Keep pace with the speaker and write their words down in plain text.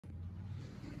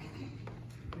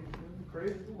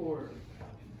Praise the Lord.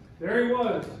 There he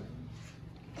was.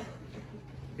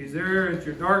 He's there at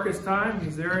your darkest time.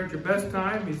 He's there at your best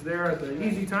time. He's there at the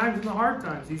easy times and the hard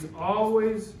times. He's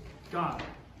always God.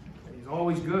 And he's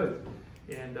always good.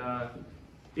 And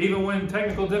even when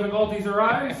technical difficulties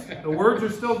arise, the words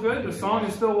are still good, the song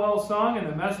is still well sung, and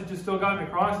the message has still gotten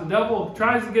across. The devil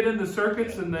tries to get into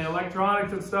circuits and the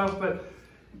electronics and stuff, but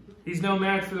he's no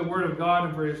match for the Word of God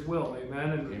and for His will.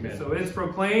 Amen. And Amen. So it's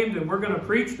proclaimed, and we're going to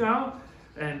preach now.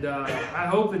 And I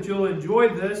hope that you'll enjoy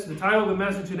this. The title of the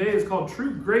message today is called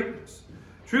True Greatness.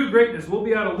 True Greatness. We'll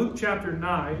be out of Luke chapter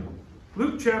 9.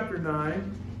 Luke chapter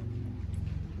 9.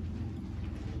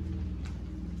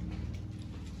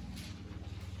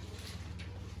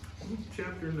 Luke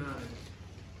chapter 9.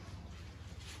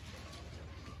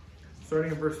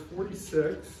 Starting at verse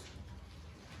 46.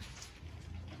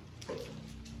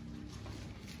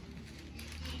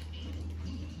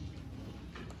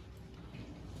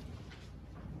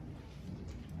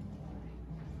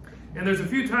 And there's a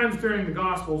few times during the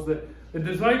Gospels that the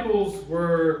disciples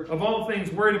were, of all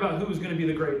things, worried about who was going to be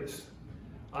the greatest.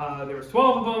 There was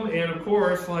 12 of them, and of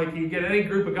course, like you get any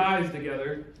group of guys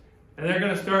together, and they're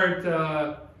going to start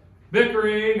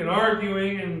bickering and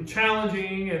arguing and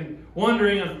challenging and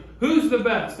wondering on who's the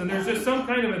best. And there's just some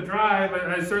kind of a drive,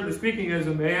 certainly speaking as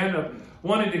a man, of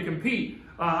wanting to compete.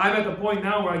 I'm at the point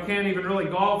now where I can't even really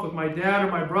golf with my dad or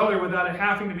my brother without it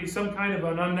having to be some kind of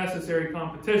an unnecessary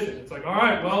competition. It's like, all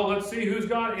right, well, let's see who's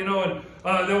got, and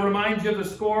they'll remind you of the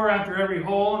score after every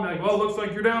hole. And like, well, it looks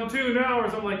like you're down 2 now, or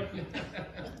something like.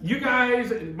 You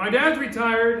guys, my dad's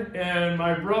retired, and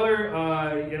my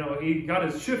brother, he got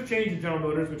his shift change at General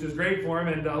Motors, which is great for him.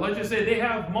 And let's just say they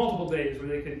have multiple days where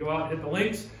they can go out and hit the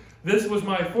links. This was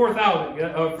my 4th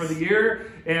outing for the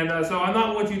year, and so I'm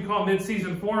not what you'd call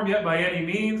mid-season form yet by any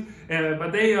means.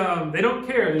 But they don't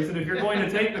care. They said if you're going to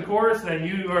take the course, then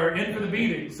you are in for the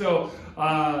beating. So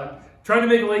trying to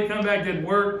make a late comeback didn't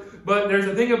work. But there's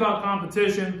a thing about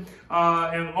competition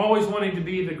and always wanting to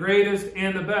be the greatest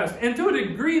and the best. And to a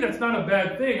degree, that's not a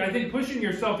bad thing. I think pushing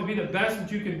yourself to be the best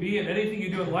that you can be in anything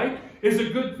you do in life is a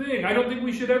good thing. I don't think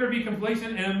we should ever be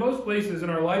complacent, and in most places in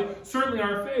our life, certainly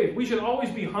our faith. We should always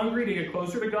be hungry to get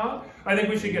closer to God. I think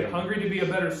we should get hungry to be a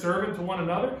better servant to one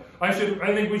another. I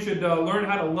think we should learn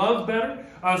how to love better,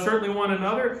 certainly one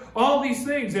another. All these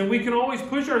things, and we can always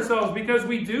push ourselves because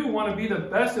we do want to be the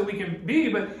best that we can be,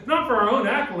 but not for our own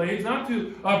accolades, not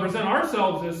to present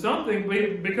ourselves as something,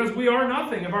 because we are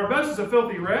nothing. If our best is a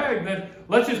filthy rag, then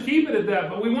let's just keep it at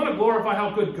that. But we want to glorify how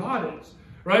good God is.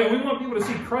 Right? We want people to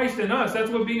see Christ in us.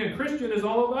 That's what being a Christian is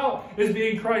all about, is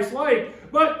being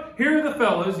Christ-like. But here are the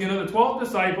fellas, the 12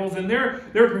 disciples, and they're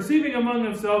perceiving among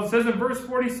themselves. It says in verse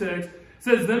 46, it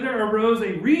says, then there arose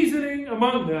a reasoning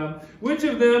among them, which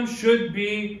of them should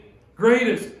be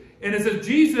greatest. And it says,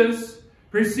 Jesus,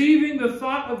 perceiving the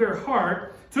thought of their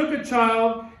heart, took a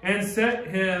child and set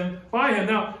him by him.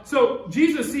 Now, so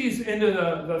Jesus sees into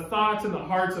the thoughts and the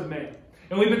hearts of man.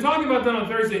 And we've been talking about that on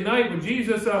Thursday night with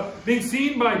Jesus being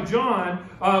seen by John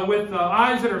with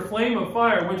eyes that are flame of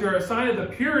fire, which are a sign of the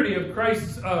purity of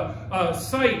Christ's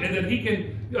sight, and that he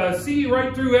can see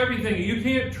right through everything. You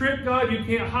can't trick God. You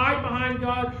can't hide behind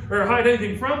God or hide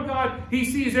anything from God. He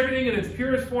sees everything in its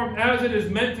purest form as it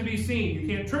is meant to be seen. You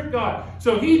can't trick God.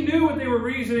 So he knew what they were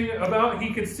reasoning about.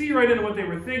 He could see right into what they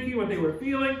were thinking, what they were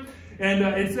feeling. And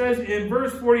it says in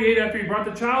verse 48, after he brought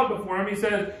the child before him, he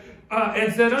says,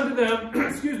 and said unto them,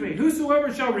 excuse me,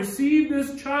 whosoever shall receive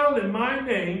this child in my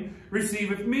name,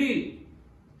 receiveth me.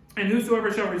 And whosoever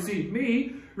shall receive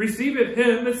me, receiveth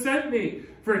him that sent me.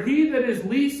 For he that is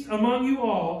least among you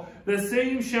all, the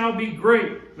same shall be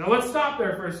great. Now let's stop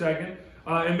there for a second.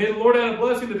 And may the Lord add a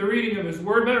blessing to the reading of His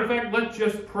Word. Matter of fact, let's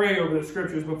just pray over the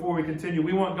Scriptures before we continue.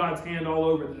 We want God's hand all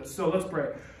over this. So let's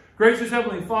pray. Gracious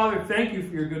Heavenly Father, thank you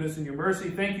for your goodness and your mercy.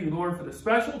 Thank you, Lord, for the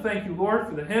special. Thank you, Lord,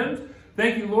 for the hymns.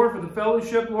 Thank you, Lord, for the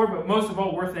fellowship, Lord, but most of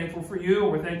all, we're thankful for you.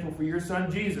 We're thankful for your Son,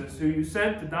 Jesus, who you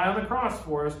sent to die on the cross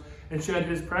for us and shed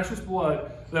his precious blood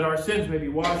that our sins may be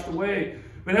washed away.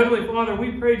 But Heavenly Father,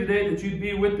 we pray today that you'd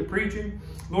be with the preaching.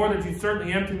 Lord, that you'd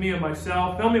certainly empty me of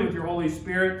myself. Fill me with your Holy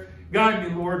Spirit. Guide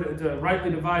me, Lord, to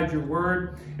rightly divide your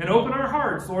word. And open our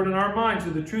hearts, Lord, and our minds to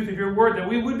the truth of your word, that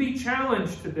we would be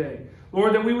challenged today.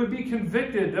 Lord, that we would be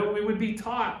convicted, that we would be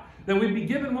taught, that we'd be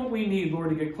given what we need,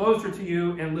 Lord, to get closer to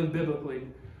you and live biblically.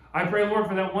 I pray, Lord,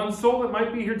 for that one soul that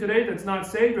might be here today that's not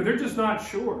saved, or they're just not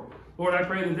sure. Lord, I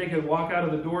pray that they could walk out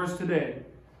of the doors today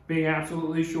being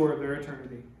absolutely sure of their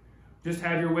eternity. Just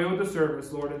have your way with the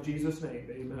service, Lord, in Jesus' name.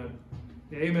 Amen.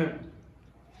 Amen.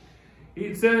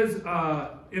 It says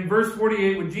in verse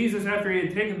 48, when Jesus, after he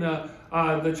had taken the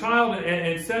the child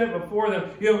and set it before them.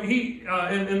 You know, he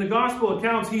in the gospel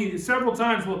accounts, he several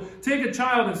times will take a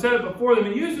child and set it before them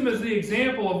and use them as the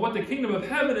example of what the kingdom of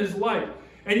heaven is like.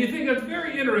 And you think that's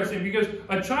very interesting because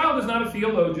a child is not a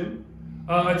theologian.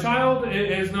 A child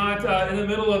is not in the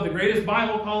middle of the greatest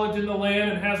Bible college in the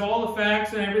land and has all the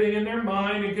facts and everything in their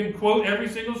mind and can quote every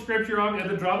single scripture at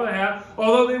the drop of a hat.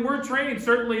 Although they were trained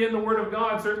certainly in the Word of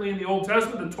God, certainly in the Old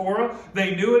Testament, the Torah.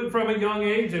 They knew it from a young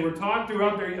age. They were taught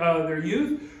throughout their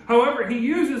youth. However, he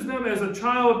uses them as a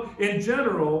child in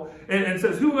general and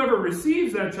says, whoever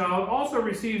receives that child also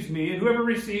receives me, and whoever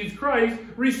receives Christ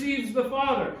receives the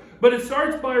Father. But it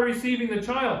starts by receiving the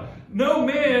child. No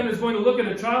man is going to look at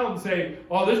a child and say,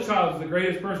 oh, this child is the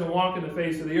greatest person walking the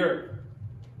face of the earth.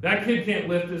 That kid can't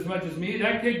lift as much as me.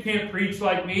 That kid can't preach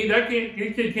like me. That kid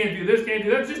can't do this, can't do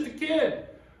that. That's just a kid.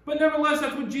 But nevertheless,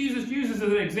 that's what Jesus uses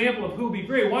as an example of who will be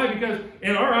great. Why? Because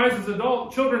in our eyes as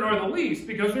adult, children are the least.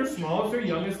 Because they're smallest, they're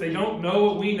youngest, they don't know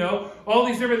what we know. All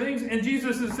these different things. And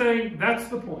Jesus is saying, that's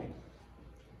the point.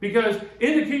 Because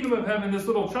in the kingdom of heaven, this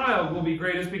little child will be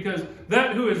greatest, because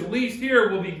that who is least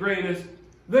here will be greatest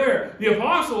there. The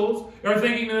apostles are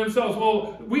thinking to themselves,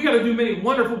 well, we got to do many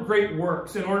wonderful, great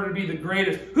works in order to be the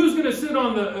greatest. Who's going to sit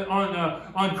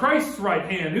on Christ's right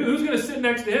hand? Who's going to sit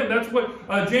next to him? That's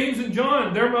what James and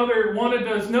John, their mother, wanted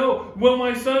us to know. Will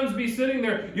my sons be sitting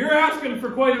there? You're asking for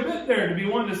quite a bit there to be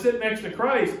wanting to sit next to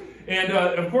Christ. And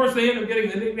of course, they end up getting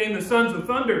the nickname the Sons of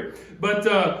Thunder.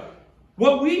 But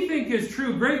what we think is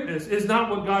true greatness is not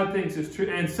what God thinks is true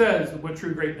and says what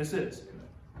true greatness is.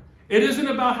 It isn't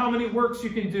about how many works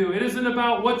you can do. It isn't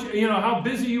about what how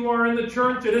busy you are in the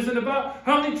church. It isn't about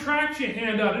how many tracts you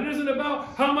hand out. It isn't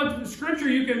about how much scripture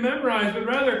you can memorize, but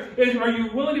rather, are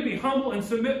you willing to be humble and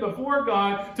submit before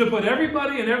God, to put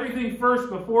everybody and everything first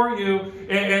before you,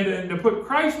 and to put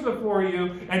Christ before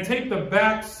you, and take the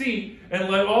back seat and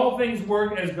let all things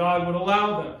work as God would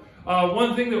allow them.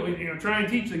 One thing that we try and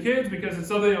teach the kids, because it's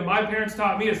something that my parents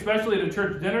taught me, especially at a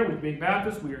church dinner, with being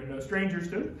Baptist, we are no strangers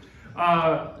to it.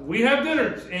 We have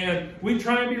dinners, and we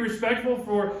try and be respectful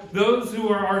for those who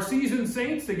are our seasoned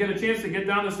saints, to get a chance to get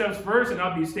down the steps first and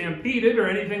not be stampeded or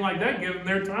anything like that. Give them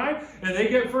their time, and they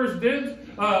get first dibs,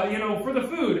 for the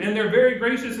food. And they're very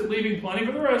gracious at leaving plenty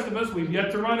for the rest of us. We've yet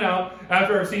to run out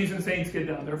after our seasoned saints get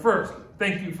down there first.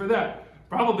 Thank you for that.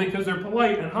 Probably because they're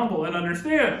polite and humble and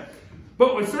understand.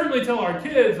 But we certainly tell our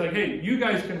kids, like, hey, you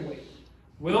guys can wait.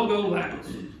 We'll go last.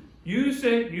 You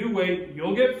sit, you wait,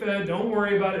 you'll get fed, don't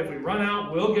worry about it. If we run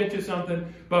out, we'll get you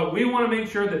something. But we want to make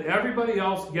sure that everybody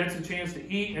else gets a chance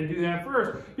to eat and do that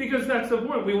first. Because that's the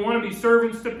point. We want to be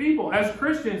servants to people. As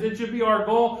Christians, it should be our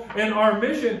goal and our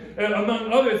mission,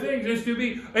 among other things, is to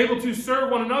be able to serve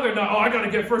one another. Now, I got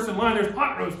to get first in line. There's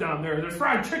pot roast down there. There's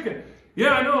fried chicken.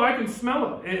 Yeah, I know, I can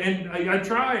smell it. And I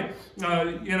try,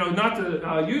 not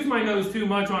to use my nose too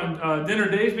much on dinner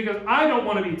days, because I don't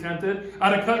want to be tempted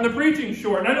out of cutting the preaching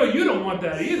short. And I know you don't want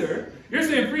that either. You're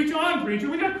saying, preach on, preacher.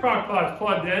 We got crock pots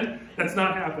plugged in. That's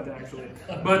not happened, actually.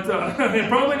 But it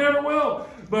probably never will.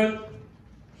 But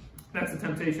that's the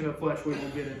temptation of flesh. We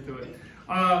won't get into it.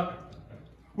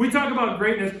 We talk about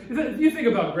greatness. You think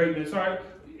about greatness, all right?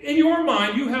 In your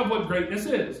mind, you have what greatness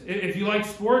is. If you like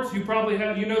sports, you probably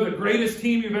have, the greatest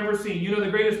team you've ever seen. You know the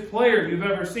greatest player you've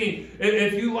ever seen.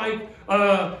 If you like,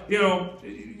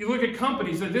 you look at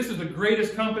companies, like, this is the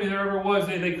greatest company there ever was.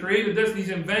 They created these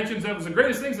inventions. That was the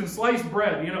greatest things in sliced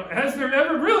bread. Has there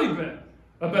ever really been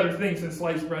a better thing than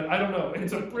sliced bread? I don't know.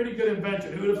 It's a pretty good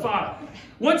invention. Who would have thought?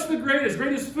 What's the greatest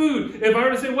food? If I were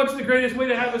to say, what's the greatest way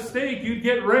to have a steak? You'd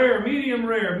get rare, medium,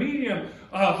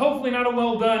 hopefully not a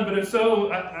well done, but if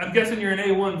so, I'm guessing you're an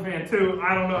A1 fan too.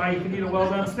 I don't know how you can eat a well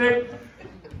done steak.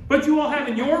 But you all have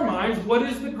in your minds what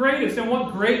is the greatest and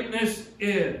what greatness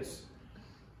is.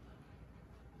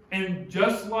 And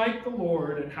just like the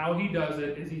Lord and how he does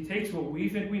it, is he takes what we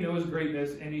think we know as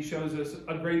greatness, and he shows us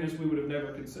a greatness we would have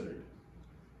never considered.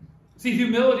 See,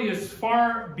 humility is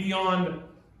far beyond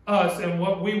us and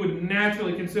what we would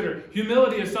naturally consider.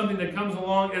 Humility is something that comes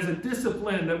along as a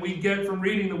discipline that we get from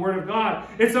reading the Word of God.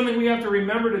 It's something we have to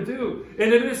remember to do.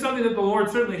 And it is something that the Lord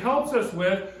certainly helps us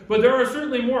with, but there are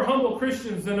certainly more humble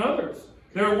Christians than others.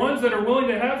 There are ones that are willing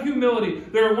to have humility.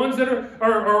 There are ones that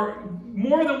are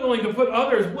more than willing to put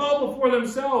others well before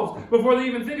themselves, before they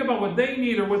even think about what they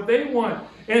need or what they want.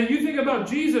 And you think about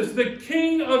Jesus, the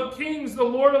King of Kings, the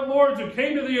Lord of Lords, who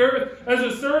came to the earth as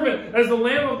a servant, as the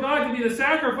Lamb of God, to be the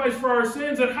sacrifice for our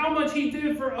sins, and how much he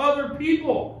did for other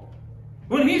people.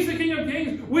 When he's the King of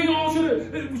Kings, we all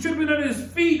should have been at his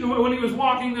feet when he was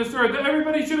walking this earth.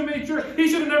 Everybody should have made sure he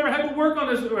should have never had to walk on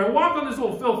this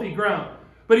little filthy ground.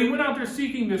 but he went out there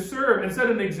seeking to serve and set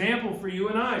an example for you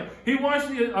and I. He washed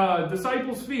the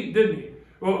disciples' feet, didn't he?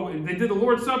 Well, they did the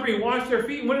Lord's Supper, he washed their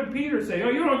feet, and what did Peter say? Oh,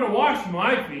 you're not going to wash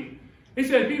my feet. He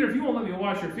said, Peter, if you won't let me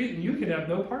wash your feet, then you can have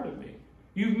no part of me.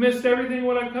 You've missed everything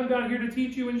what I've come down here to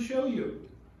teach you and show you.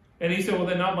 And he said, well,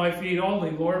 then not my feet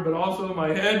only, Lord, but also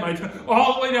my head, my toe,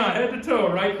 all the way down, head to toe,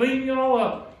 right? Clean me all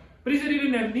up. But he said he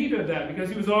didn't have need of that because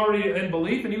he was already in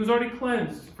belief and he was already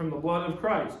cleansed from the blood of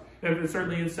Christ, and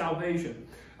certainly in salvation.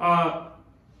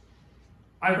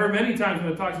 I've heard many times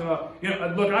when it talks about,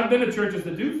 look, I've been to churches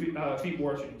that do feet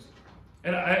washings.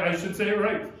 And I should say it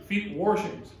right, feet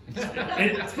washings.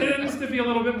 It tends to be a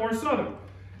little bit more southern.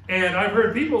 And I've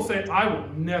heard people say, I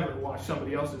would never wash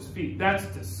somebody else's feet. That's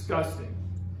disgusting.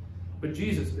 But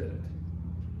Jesus did it.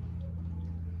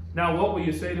 Now, what will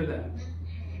you say to that?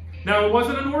 Now, it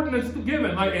wasn't an ordinance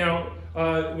given. Like,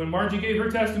 when Margie gave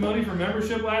her testimony for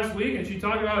membership last week, and she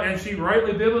talked about, and she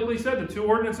rightly biblically said the two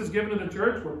ordinances given to the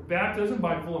church were baptism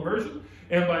by full immersion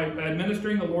and by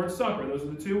administering the Lord's Supper. Those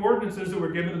are the two ordinances that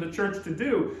were given to the church to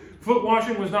do. Foot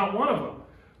washing was not one of them.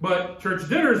 But church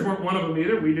dinners weren't one of them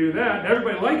either. We do that.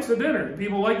 Everybody likes a dinner.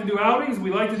 People like to do outings.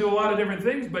 We like to do a lot of different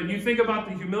things. But you think about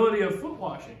the humility of foot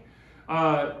washing.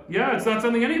 Yeah, it's not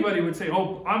something anybody would say,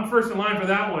 oh, I'm first in line for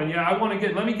that one. Yeah,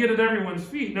 let me get at everyone's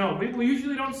feet. No, people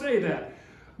usually don't say that.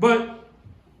 But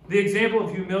the example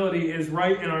of humility is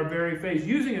right in our very face.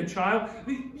 Using a child,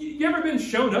 you ever been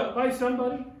shown up by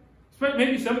somebody?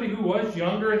 Maybe somebody who was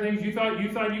younger and things, you thought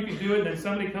you could do it, and then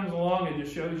somebody comes along and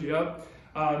just shows you up.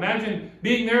 Imagine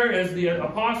being there as the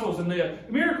apostles and the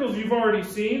miracles you've already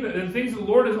seen and things the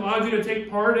Lord has allowed you to take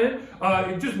part in.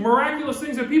 Just miraculous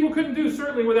things that people couldn't do,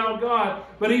 certainly without God.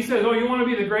 But he says, oh, you want to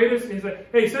be the greatest? And he's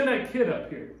like, hey, send that kid up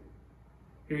here.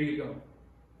 Here you go.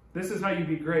 This is how you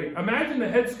be great. Imagine the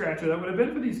head scratcher that would have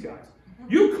been for these guys.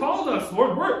 You called us,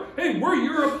 Lord. We're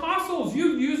your apostles.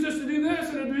 You've used us to do this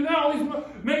and to do that. All these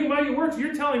mighty works.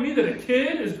 You're telling me that a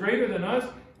kid is greater than us?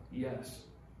 Yes.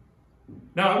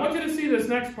 Now, I want you to see this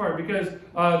next part because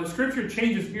the scripture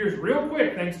changes gears real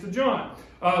quick thanks to John.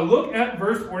 Look at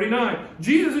verse 49.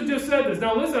 Jesus had just said this.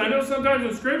 Now, listen, I know sometimes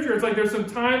in scripture it's like there's some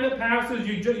time that passes.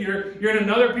 You're in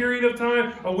another period of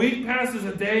time. A week passes,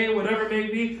 a day, whatever it may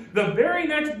be. The very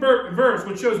next verse,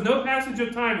 which shows no passage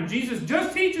of time, and Jesus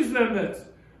just teaches them this.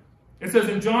 It says,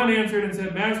 and John answered and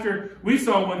said, Master, we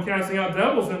saw one casting out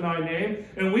devils in thy name,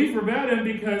 and we forbade him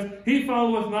because he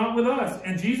followeth not with us.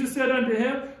 And Jesus said unto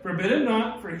him, forbid him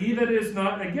not, for he that is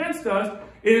not against us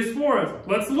is for us.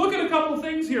 Let's look at a couple of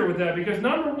things here with that, because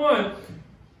number one,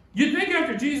 you'd think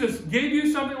after Jesus gave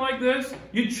you something like this,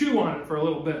 you'd chew on it for a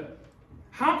little bit.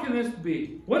 How can this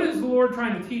be? What is the Lord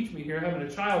trying to teach me here, having a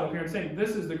child up here and saying, this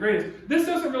is the greatest? This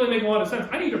doesn't really make a lot of sense.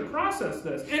 I need to process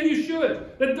this, and you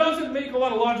should. That doesn't make a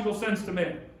lot of logical sense to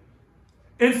me.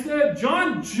 Instead,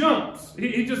 John jumps.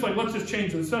 He just like, let's just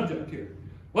change the subject here.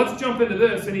 Let's jump into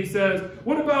this, and he says,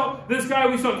 what about this guy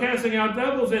we saw casting out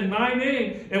devils in thy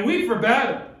name, and we forbade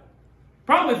him?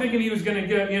 Probably thinking he was going to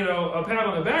get, a pat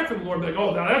on the back from the Lord, like,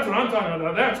 oh, now that's what I'm talking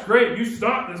about. That's great. You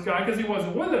stopped this guy because he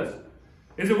wasn't with us.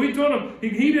 Is that we told him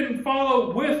he didn't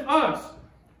follow with us.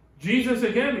 Jesus,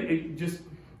 again, he just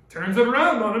turns it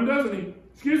around on him, doesn't he?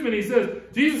 Excuse me, and he says,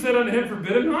 Jesus said unto him,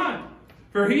 forbid him not.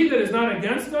 For he that is not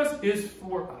against us is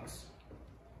for us.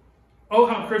 Oh,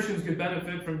 how Christians could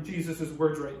benefit from Jesus'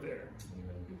 words right there.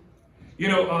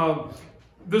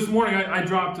 This morning I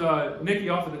dropped Nikki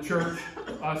off at the church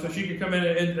so she could come in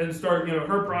and start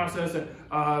her process.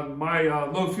 And my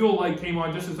low fuel light came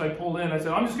on just as I pulled in. I said,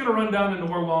 I'm just going to run down into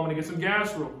Orwell. I'm going to get some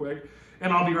gas real quick,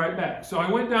 and I'll be right back. So I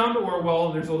went down to Orwell,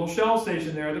 and there's a little Shell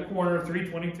station there at the corner of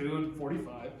 322 and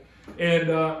 45.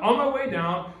 And on my way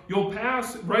down, you'll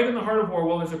pass right in the heart of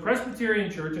Orwell. There's a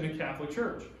Presbyterian church and a Catholic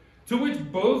church, to which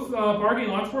both parking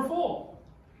lots were full.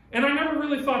 And I never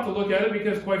really thought to look at it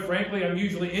because, quite frankly, I'm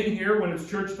usually in here when it's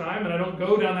church time, and I don't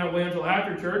go down that way until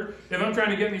after church if I'm trying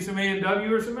to get me some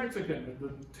A&W or some Mexican.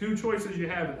 The two choices you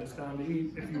have in this time to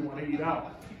eat if you want to eat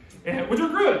out. Which are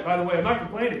good, by the way. I'm not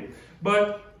complaining.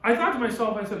 But I thought to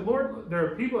myself, I said, Lord, there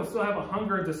are people that still have a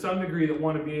hunger to some degree that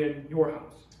want to be in your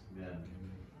house. Yeah.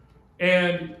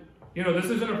 And, this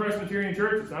isn't a Presbyterian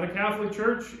church. It's not a Catholic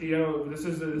church. This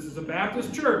is a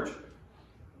Baptist church.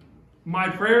 My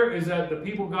prayer is that the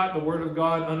people got the Word of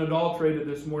God unadulterated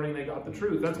this morning. They got the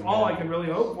truth. That's all I can really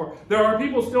hope for. There are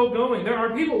people still going. There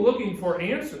are people looking for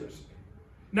answers.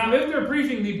 Now, if they're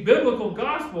preaching the biblical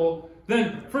gospel,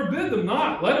 then forbid them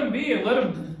not. Let them be and let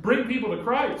them bring people to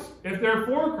Christ. If they're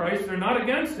for Christ, they're not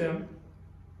against Him.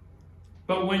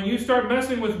 But when you start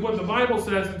messing with what the Bible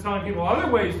says and telling people other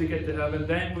ways to get to heaven,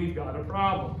 then we've got a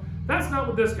problem. That's not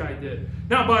what this guy did.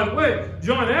 Now, by the way,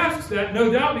 John asks that,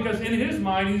 no doubt, because in his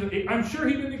mind, I'm sure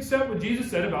he didn't accept what Jesus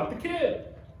said about the kid.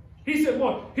 He said,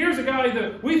 well, here's a guy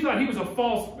that we thought he was a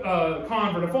false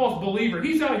convert, a false believer.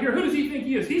 He's out here. Who does he think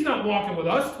he is? He's not walking with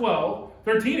us, 12,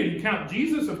 13, if you count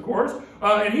Jesus, of course.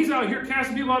 And he's out here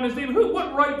casting people out in his name.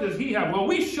 What right does he have? Well,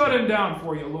 we shut him down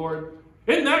for you, Lord.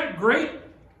 Isn't that great?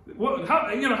 Well,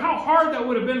 how hard that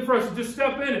would have been for us to just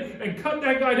step in and cut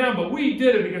that guy down, but we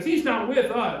did it because he's not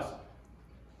with us.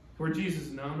 Where Jesus,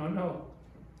 no.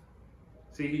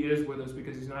 See, he is with us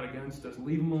because he's not against us.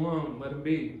 Leave him alone. Let him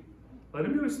be. Let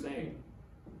him do his thing.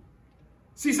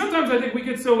 See, sometimes I think we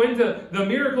get so into the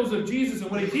miracles of Jesus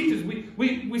and what he teaches,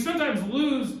 we sometimes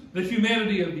lose the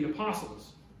humanity of the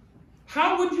apostles.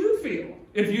 How would you feel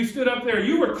if you stood up there,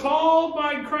 you were called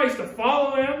by Christ to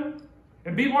follow him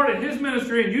and be part of his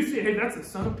ministry, and you say, hey, that's the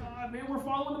Son of God, man, we're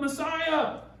following the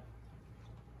Messiah.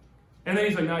 And then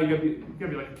he's like, no, you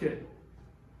gotta be like a kid.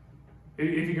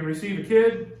 If you can receive a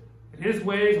kid in his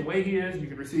ways, the way he is, you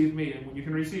can receive me. And when you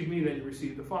can receive me, then you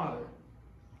receive the Father.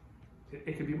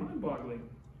 It can be mind-boggling.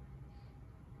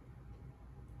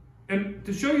 And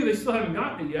to show you they still haven't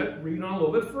gotten it yet, reading on a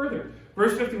little bit further.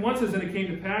 Verse 51 says, and it came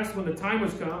to pass when the time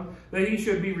was come that he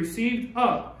should be received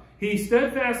up. He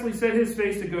steadfastly set his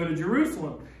face to go to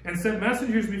Jerusalem, and sent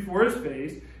messengers before his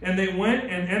face, and they went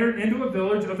and entered into a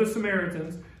village of the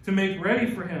Samaritans to make ready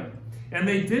for him. And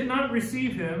they did not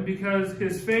receive him, because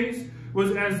his face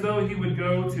was as though he would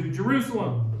go to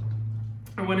Jerusalem.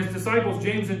 And when his disciples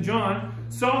James and John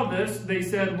saw this, they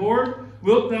said, Lord,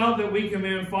 wilt thou that we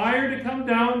command fire to come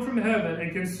down from heaven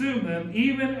and consume them,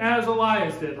 even as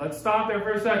Elias did? Let's stop there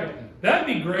for a second. That'd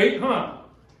be great, huh?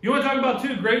 You want to talk about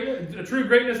true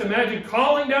greatness? Imagine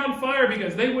calling down fire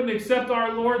because they wouldn't accept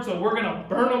our Lord, so we're going to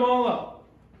burn them all up.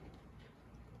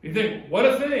 You think, what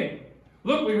a thing.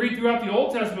 Look, we read throughout the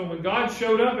Old Testament when God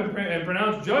showed up and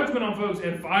pronounced judgment on folks,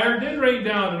 and fire did rain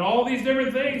down, and all these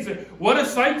different things. What a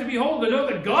sight to behold, to know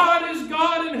that God is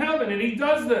God in heaven, and he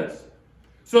does this.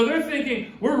 So they're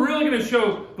thinking, we're really going to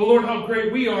show the Lord how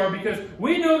great we are because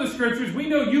we know the Scriptures. We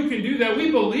know you can do that. We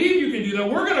believe you can do that.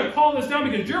 We're going to call this down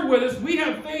because you're with us. We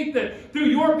have faith that through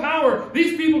your power,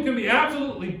 these people can be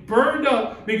absolutely burned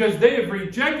up because they have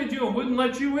rejected you and wouldn't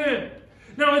let you in.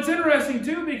 Now, it's interesting,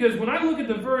 too, because when I look at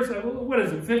the verse, what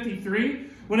is it, 53?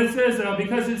 When it says,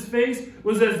 because his face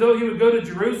was as though he would go to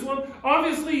Jerusalem,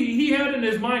 obviously he had in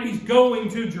his mind he's going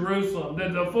to Jerusalem,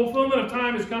 that the fulfillment of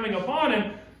time is coming upon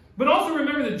him. But also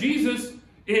remember that Jesus,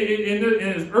 in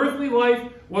his earthly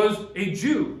life, was a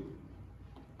Jew.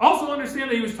 Also understand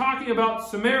that he was talking about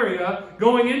Samaria,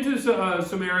 going into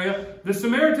Samaria. The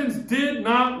Samaritans did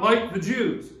not like the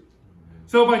Jews.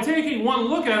 So by taking one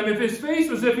look at him, if his face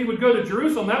was as if he would go to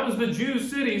Jerusalem, that was the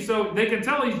Jews' city, so they can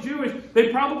tell he's Jewish. They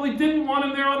probably didn't want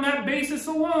him there on that basis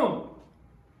alone.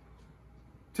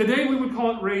 Today we would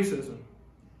call it racism.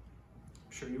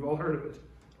 I'm sure you've all heard of it.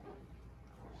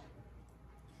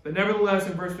 But nevertheless,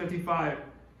 in verse 55,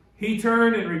 he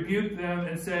turned and rebuked them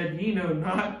and said, ye know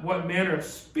not what manner of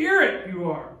spirit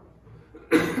you are.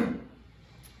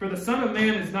 For the Son of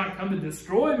Man is not come to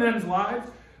destroy men's lives,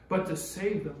 but to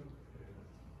save them.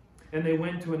 And they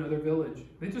went to another village.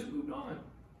 They just moved on.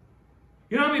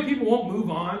 You know how many people won't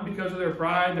move on because of their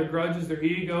pride, their grudges, their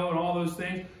ego, and all those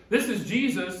things? This is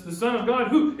Jesus, the Son of God,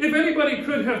 who, if anybody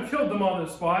could have killed them on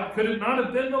the spot, could it not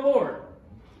have been the Lord?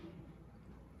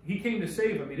 He came to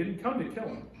save them. He didn't come to kill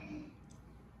them.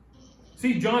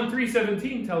 See, John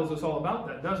 3:17 tells us all about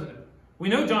that, doesn't it? We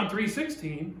know John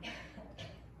 3:16,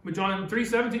 but John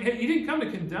 3:17, he didn't come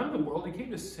to condemn the world. He came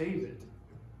to save it.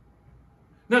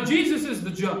 Now, Jesus is the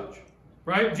judge,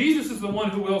 right? Jesus is the one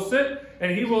who will sit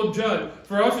and he will judge.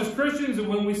 For us as Christians,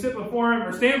 when we sit before him,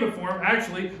 or stand before him,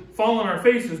 actually fall on our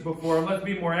faces before him, let's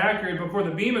be more accurate, before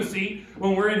the bema seat,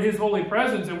 when we're in his holy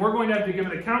presence, and we're going to have to give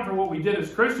an account for what we did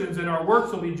as Christians, and our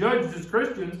works will be judged as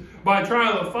Christians by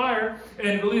trial of fire, and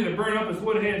it'll either burn up as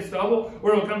wood, hay, and stubble,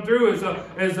 or it'll come through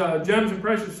as gems and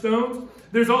precious stones.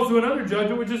 There's also another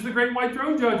judgment, which is the great white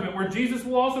throne judgment, where Jesus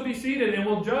will also be seated and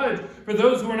will judge for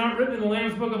those who are not written in the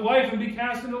Lamb's book of life and be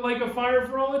cast into the lake of fire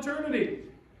for all eternity.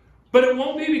 But it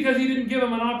won't be because he didn't give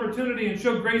them an opportunity and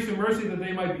show grace and mercy that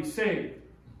they might be saved.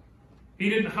 He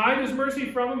didn't hide his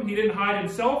mercy from them. He didn't hide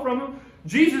himself from them.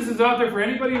 Jesus is out there for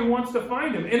anybody who wants to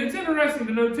find him. And it's interesting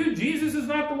to note, too, Jesus is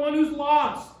not the one who's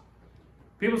lost.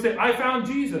 People say, I found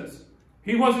Jesus.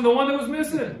 He wasn't the one that was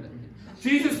missing.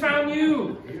 Jesus found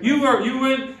you. You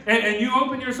went and you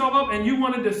opened yourself up and you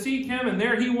wanted to seek him, and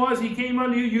there he was. He came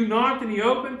unto you. You knocked and he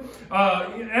opened.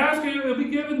 Ask him, it'll be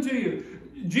given to you.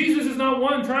 Jesus is not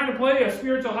one trying to play a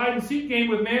spiritual hide-and-seek game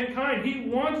with mankind. He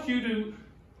wants you to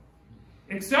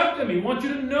accept him. He wants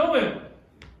you to know him.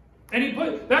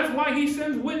 And that's why he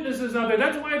sends witnesses out there.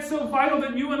 That's why it's so vital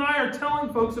that you and I are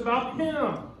telling folks about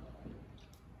him.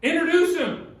 Introduce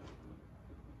him.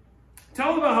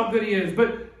 Tell them about how good he is.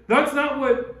 But that's not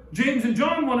what James and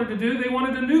John wanted to do. They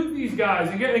wanted to nuke these guys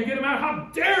and get them out. How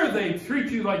dare they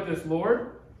treat you like this,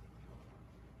 Lord?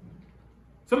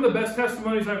 Some of the best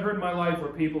testimonies I've heard in my life were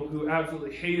people who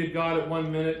absolutely hated God at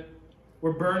one minute,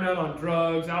 were burned out on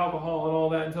drugs, alcohol, and all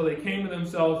that until they came to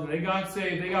themselves and they got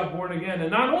saved, they got born again.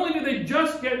 And not only did they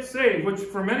just get saved, which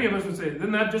for many of us would say,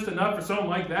 isn't that just enough for someone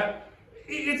like that?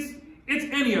 It's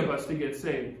any of us to get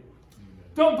saved.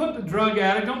 Don't put the drug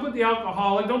addict, don't put the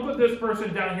alcoholic, don't put this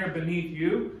person down here beneath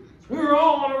you. We were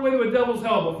all on our way to a devil's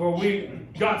hell before we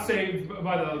got saved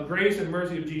by the grace and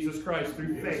mercy of Jesus Christ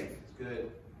through faith.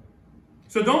 Good.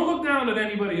 So don't look down at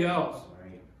anybody else,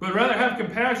 but rather have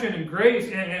compassion and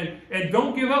grace, and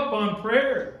don't give up on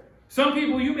prayer. Some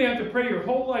people you may have to pray your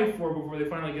whole life for before they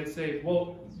finally get saved.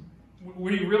 Well,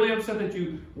 were you really upset that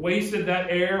you wasted that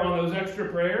air on those extra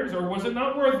prayers, or was it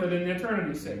not worth it in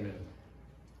eternity's sake?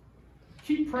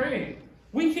 Keep praying.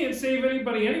 We can't save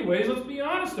anybody anyways. Let's be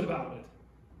honest about it.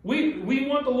 We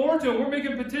want the Lord to. We're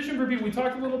making a petition for people. We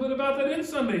talked a little bit about that in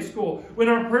Sunday school. In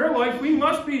our prayer life, we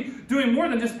must be doing more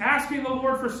than just asking the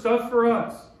Lord for stuff for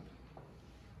us.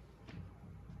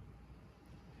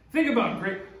 Think about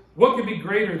what could be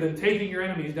greater than taking your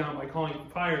enemies down by calling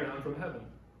fire down from heaven?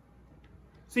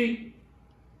 See,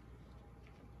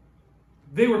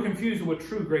 they were confused with what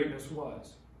true greatness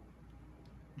was.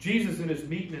 Jesus in his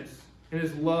meekness, in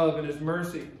his love, and his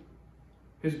mercy,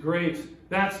 his grace,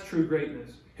 that's true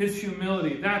greatness. His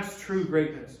humility, that's true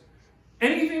greatness.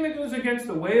 Anything that goes against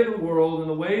the way of the world and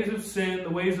the ways of sin, the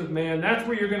ways of man, that's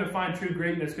where you're going to find true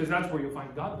greatness, because that's where you'll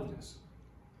find godliness.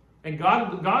 And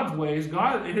God's ways,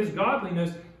 his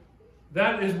godliness,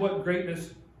 that is what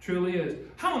greatness truly is.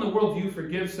 How in the world do you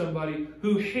forgive somebody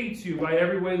who hates you by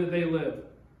every way that they live?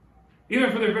 Even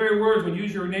for their very words, would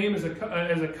use your name as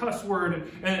a cuss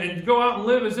word and go out and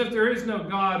live as if there is no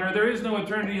God or there is no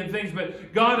eternity in things,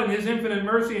 but God in his infinite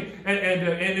mercy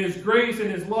and his grace and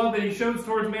his love that he shows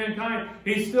towards mankind,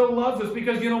 he still loves us,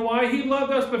 because you know why? He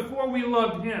loved us before we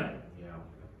loved him. Yeah.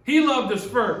 He loved us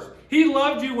first. He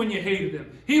loved you when you hated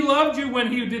him. He loved you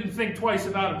when you didn't think twice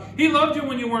about him. He loved you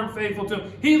when you weren't faithful to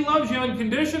him. He loves you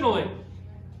unconditionally,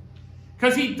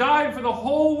 because he died for the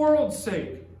whole world's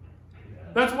sake.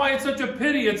 That's why it's such a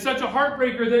pity, it's such a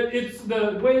heartbreaker that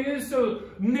the way is so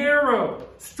narrow.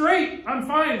 Straight, I'm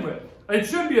fine with. It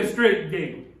should be a straight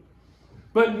gate.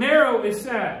 But narrow is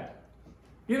sad.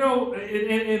 You know,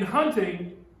 in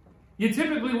hunting, you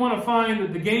typically want to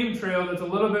find the game trail that's a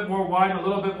little bit more wide and a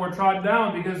little bit more trodden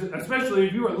down, because especially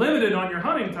if you are limited on your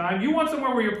hunting time, you want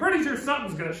somewhere where you're pretty sure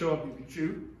something's going to show up you can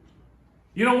shoot.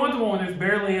 You don't want the one when there's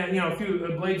barely a few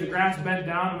blades of grass bent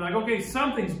down and like, okay,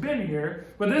 something's been here,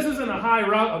 but this isn't a high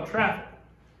route of traffic.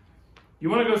 You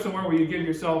want to go somewhere where you give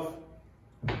yourself,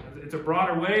 it's a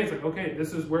broader way. It's like, okay,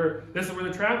 this is where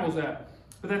the travel's at.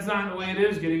 But that's not the way it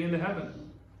is getting into heaven.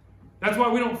 That's why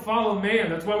we don't follow man.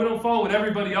 That's why we don't follow what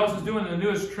everybody else is doing, the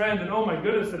newest trend. And oh my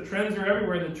goodness, the trends are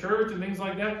everywhere in the church and things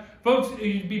like that. Folks,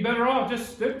 you'd be better off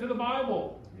just stick to the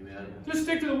Bible. Amen. Just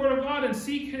stick to the Word of God and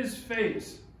seek his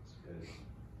face.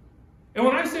 And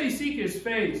when I say seek his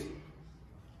face,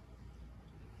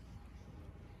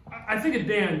 I think of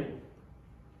Daniel.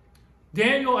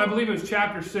 Daniel, I believe it was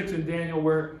chapter 6 in Daniel,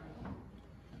 where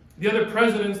the other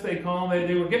presidents, they call him,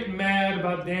 they were getting mad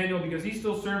about Daniel because he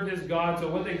still served his God. So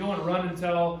what they go and run and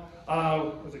tell,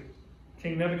 was it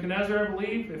King Nebuchadnezzar, I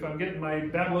believe, if I'm getting my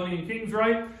Babylonian kings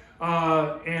right,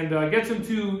 and gets him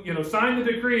to sign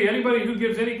the decree. Anybody who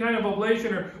gives any kind of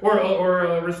oblation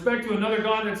or respect to another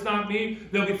god that's not me,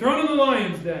 they'll be thrown in the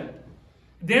lion's den.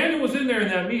 Daniel was in there in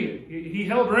that meeting. He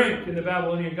held rank in the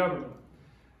Babylonian government.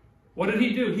 What did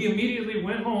he do? He immediately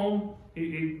went home.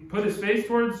 He put his face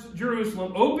towards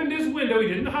Jerusalem, opened his window. He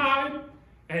didn't hide,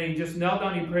 and he just knelt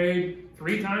down. He prayed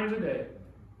 3 times a day.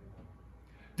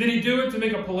 Did he do it to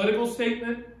make a political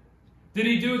statement? Did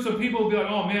he do it so people would be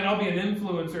like, oh man, I'll be an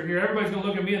influencer here. Everybody's going to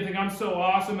look at me and think I'm so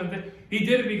awesome. And he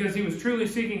did it because he was truly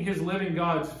seeking his living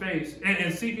God's face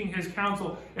and seeking his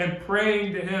counsel and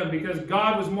praying to him, because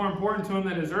God was more important to him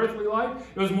than his earthly life.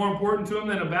 It was more important to him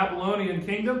than a Babylonian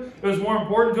kingdom. It was more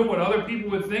important to him what other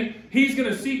people would think. He's going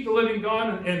to seek the living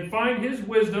God and find his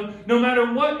wisdom. No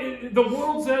matter what the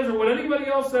world says or what anybody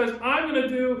else says, I'm going to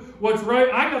do what's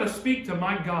right. I got to speak to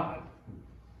my God.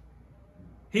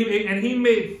 He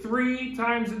made 3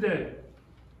 times a day.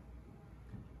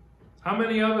 How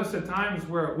many of us at times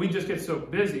where we just get so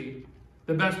busy,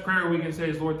 the best prayer we can say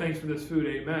is, Lord, thanks for this food,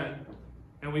 amen.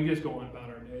 And we just go on about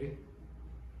our day.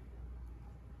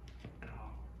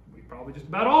 probably just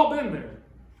about all been there.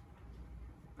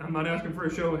 I'm not asking for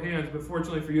a show of hands, but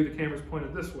fortunately for you, the camera's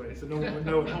pointed this way, so no one would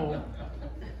know at home.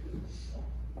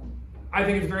 I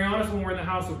think it's very honest when we're in the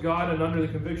house of God and under the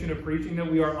conviction of preaching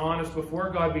that we are honest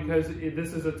before God, because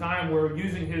this is a time where,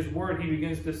 using His Word, He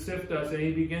begins to sift us and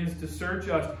He begins to search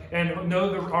us and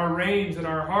know our reins and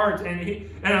our hearts. And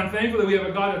I'm thankful that we have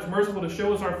a God that's merciful to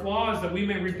show us our flaws, that we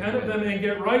may repent of them and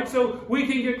get right so we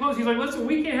can get close. He's like, listen,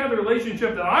 we can't have the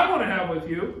relationship that I want to have with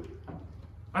you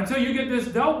until you get this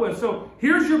dealt with. So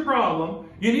here's your problem.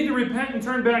 You need to repent and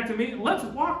turn back to me. Let's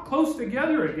walk close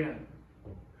together again.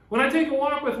 When I take a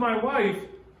walk with my wife,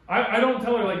 I don't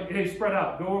tell her, like, hey, spread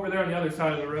out. Go over there on the other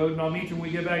side of the road, and I'll meet you when we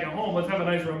get back at home. Let's have a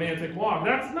nice romantic walk.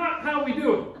 That's not how we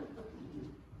do it.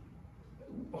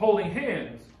 Holding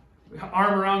hands,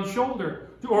 arm around shoulder,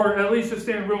 or at least just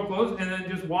stand real close, and then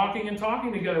just walking and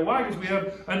talking together. Why? Because we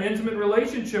have an intimate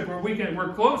relationship where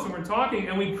we're close and we're talking,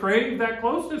 and we crave that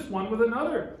closeness one with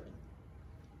another.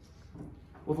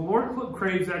 Well, the Lord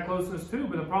craves that closeness too,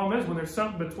 but the problem is when there's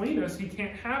something between us, He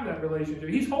can't have that relationship.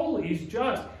 He's holy, He's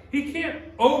just. He can't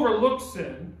overlook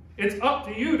sin. It's up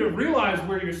to you to realize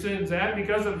where your sin's at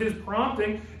because of His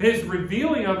prompting, His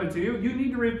revealing of it to you. You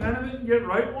need to repent of it and get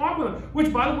right, walk with Him,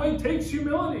 which, by the way, takes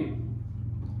humility.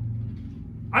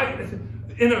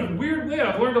 In a weird way,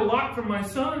 I've learned a lot from my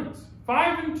sons,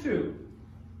 5 and 2.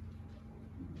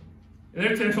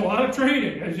 There's a lot of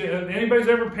training. Anybody's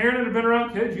ever parented or been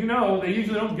around kids, you know they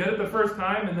usually don't get it the first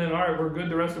time and then, all right, we're good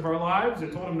the rest of our lives. I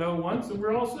told them no once and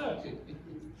we're all set.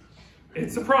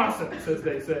 It's a process, as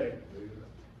they say.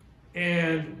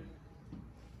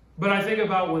 But I think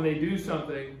about when they do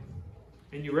something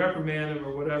and you reprimand them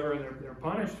or whatever and they're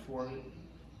punished for it,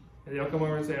 and they'll come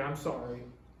over and say, I'm sorry.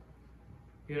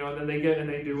 You know, and then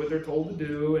they do what they're told to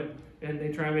do, and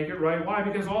they try and make it right. Why?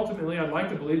 Because ultimately, I'd like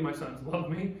to believe my sons love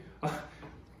me.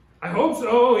 I hope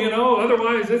so, you know.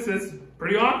 Otherwise, it's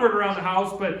pretty awkward around the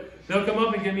house. But they'll come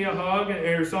up and give me a hug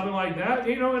or something like that,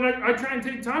 you know. And I try and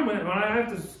take time when I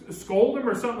have to scold them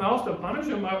or something else to punish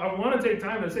them. I want to take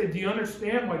time and say, do you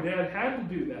understand why Dad had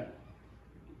to do that?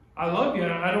 I love you.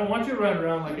 I don't want you to run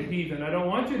around like a heathen. I don't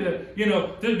want you to,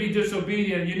 to be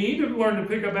disobedient. You need to learn to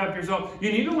pick up after yourself. You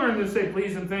need to learn to say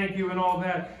please and thank you and all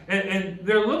that. And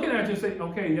they're looking at you and say,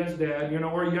 okay, yes, Dad,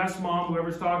 or yes, Mom,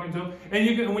 whoever's talking to them.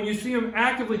 And when you see them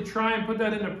actively try and put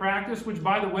that into practice, which,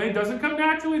 by the way, doesn't come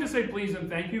naturally to say please and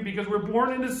thank you because we're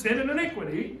born into sin and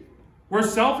iniquity. We're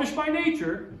selfish by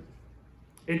nature.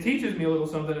 It teaches me a little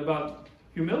something about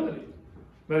humility.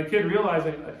 But a kid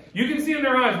realizing, you can see in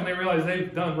their eyes when they realize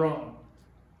they've done wrong.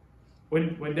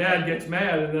 When Dad gets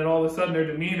mad and then all of a sudden their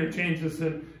demeanor changes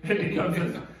and it becomes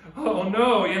this, oh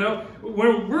no,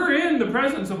 we're in the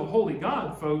presence of a holy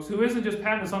God, folks, who isn't just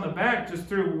patting us on the back just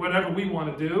through whatever we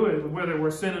want to do, whether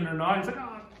we're sinning or not. He's like,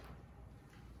 oh,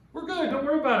 we're good, don't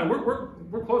worry about it.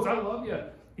 We're close, I love you.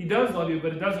 He does love you,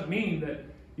 but it doesn't mean that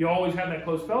you always have that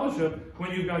close fellowship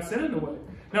when you've got sin in the way.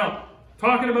 Now,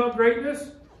 talking about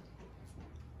greatness,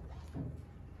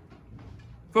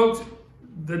 folks,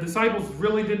 the disciples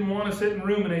really didn't want to sit and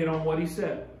ruminate on what He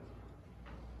said.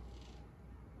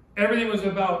 Everything was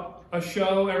about a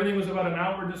show. Everything was about an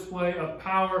outward display of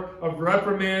power, of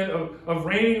reprimand, of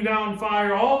raining down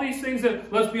fire. All these things that,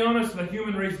 let's be honest, the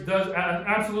human race does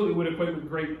absolutely would equate with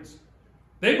greatness.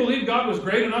 They believed God was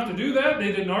great enough to do that.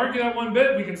 They didn't argue that one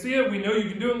bit. We can see it. We know you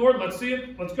can do it, Lord. Let's see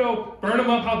it. Let's go. Burn them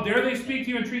up. How dare they speak to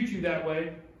you and treat you that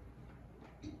way?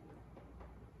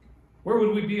 Where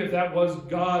would we be if that was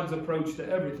God's approach to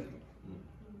everything?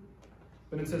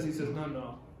 But it says, He says,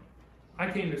 no.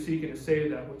 I came to seek and to save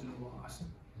that which is lost.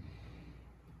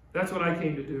 That's what I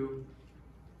came to do.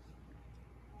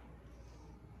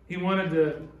 He wanted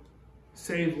to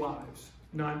save lives,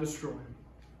 not destroy them.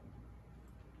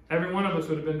 Every one of us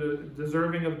would have been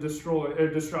deserving of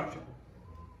destruction.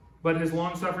 But His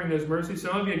long-suffering and His mercy,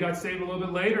 some of you got saved a little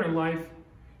bit later in life.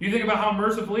 You think about how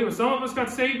merciful He was. Some of us got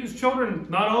saved as children.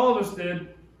 Not all of us did.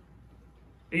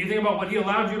 And you think about what He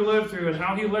allowed you to live through and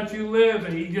how He let you live.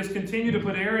 And He just continued to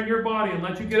put air in your body and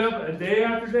let you get up a day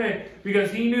after day.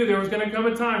 Because He knew there was going to come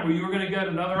a time where you were going to get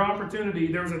another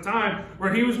opportunity. There was a time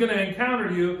where He was going to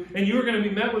encounter you. And you were going to be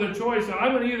met with a choice.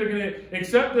 I'm either going to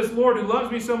accept this Lord who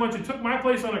loves me so much and took my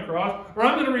place on a cross. Or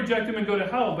I'm going to reject Him and go to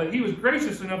hell. But He was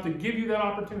gracious enough to give you that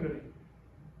opportunity.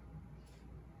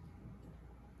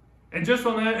 And just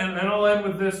on that, and I'll end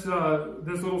with this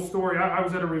little story. I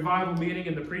was at a revival meeting,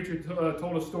 and the preacher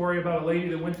told a story about a lady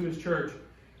that went to his church.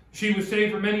 She was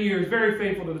saved for many years, very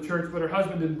faithful to the church, but her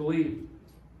husband didn't believe.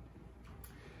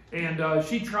 And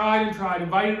she tried and tried,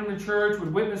 invited him to church,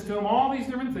 would witness to him, all these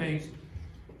different things.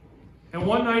 And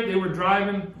one night they were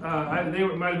driving, might have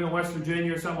been in West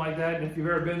Virginia or something like that. And if you've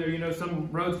ever been there, you know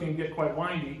some roads can get quite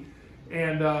windy.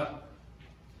 And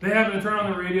they happened to turn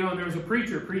on the radio, and there was a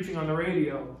preacher preaching on the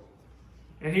radio.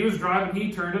 And he was driving,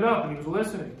 he turned it up, and he was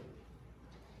listening.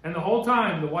 And the whole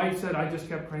time, the wife said, I just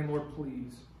kept praying, Lord,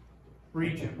 please,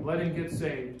 reach him, let him get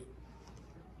saved.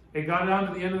 It got down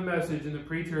to the end of the message, and the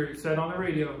preacher said on the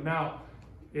radio, now,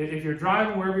 if you're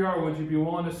driving wherever you are, would you be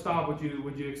willing to stop? Would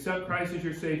you accept Christ as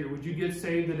your Savior? Would you get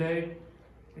saved today?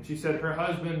 And she said her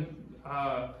husband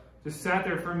just sat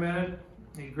there for a minute.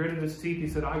 And he gritted his teeth. He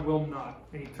said, I will not.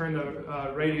 And he turned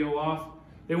the radio off.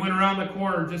 They went around the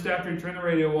corner just after he turned the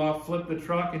radio off, flipped the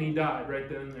truck, and he died right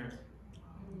then and there.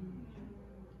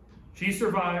 She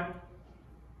survived.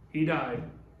 He died.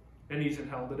 And he's in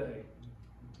hell today.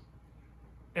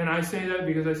 And I say that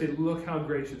because I say, look how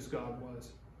gracious God was.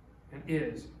 And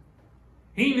is.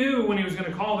 He knew when he was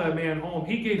going to call that man home.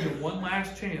 He gave him one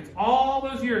last chance. All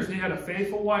those years he had a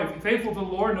faithful wife, faithful to the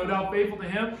Lord, no doubt faithful to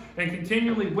him, and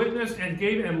continually witnessed and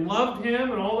gave and loved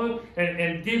him and all that,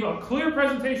 and gave a clear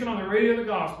presentation on the radio of the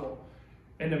gospel.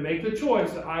 And to make the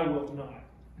choice that I will not,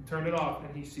 and turned it off,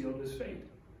 and he sealed his fate.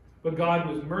 But God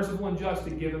was merciful and just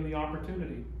to give him the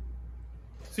opportunity.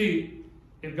 See,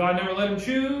 if God never let him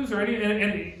choose, or any,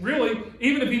 and really,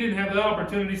 even if he didn't have that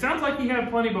opportunity, sounds like he had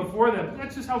plenty before that, but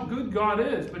that's just how good God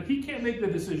is. But he can't make the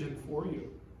decision for you.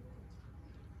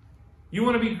 You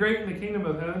want to be great in the kingdom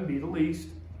of heaven, be the least.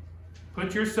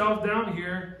 Put yourself down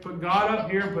here, put God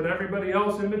up here, put everybody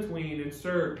else in between, and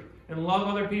serve, and love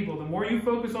other people. The more you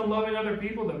focus on loving other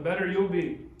people, the better you'll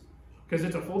be. Because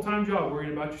it's a full-time job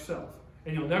worrying about yourself.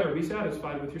 And you'll never be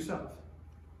satisfied with yourself.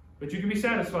 But you can be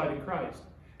satisfied in Christ.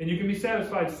 And you can be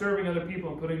satisfied serving other people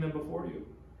and putting them before you.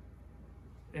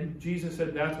 And Jesus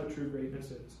said that's what true greatness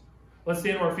is. Let's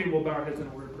stand to our feet. We'll bow our heads in a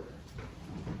word of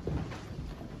prayer.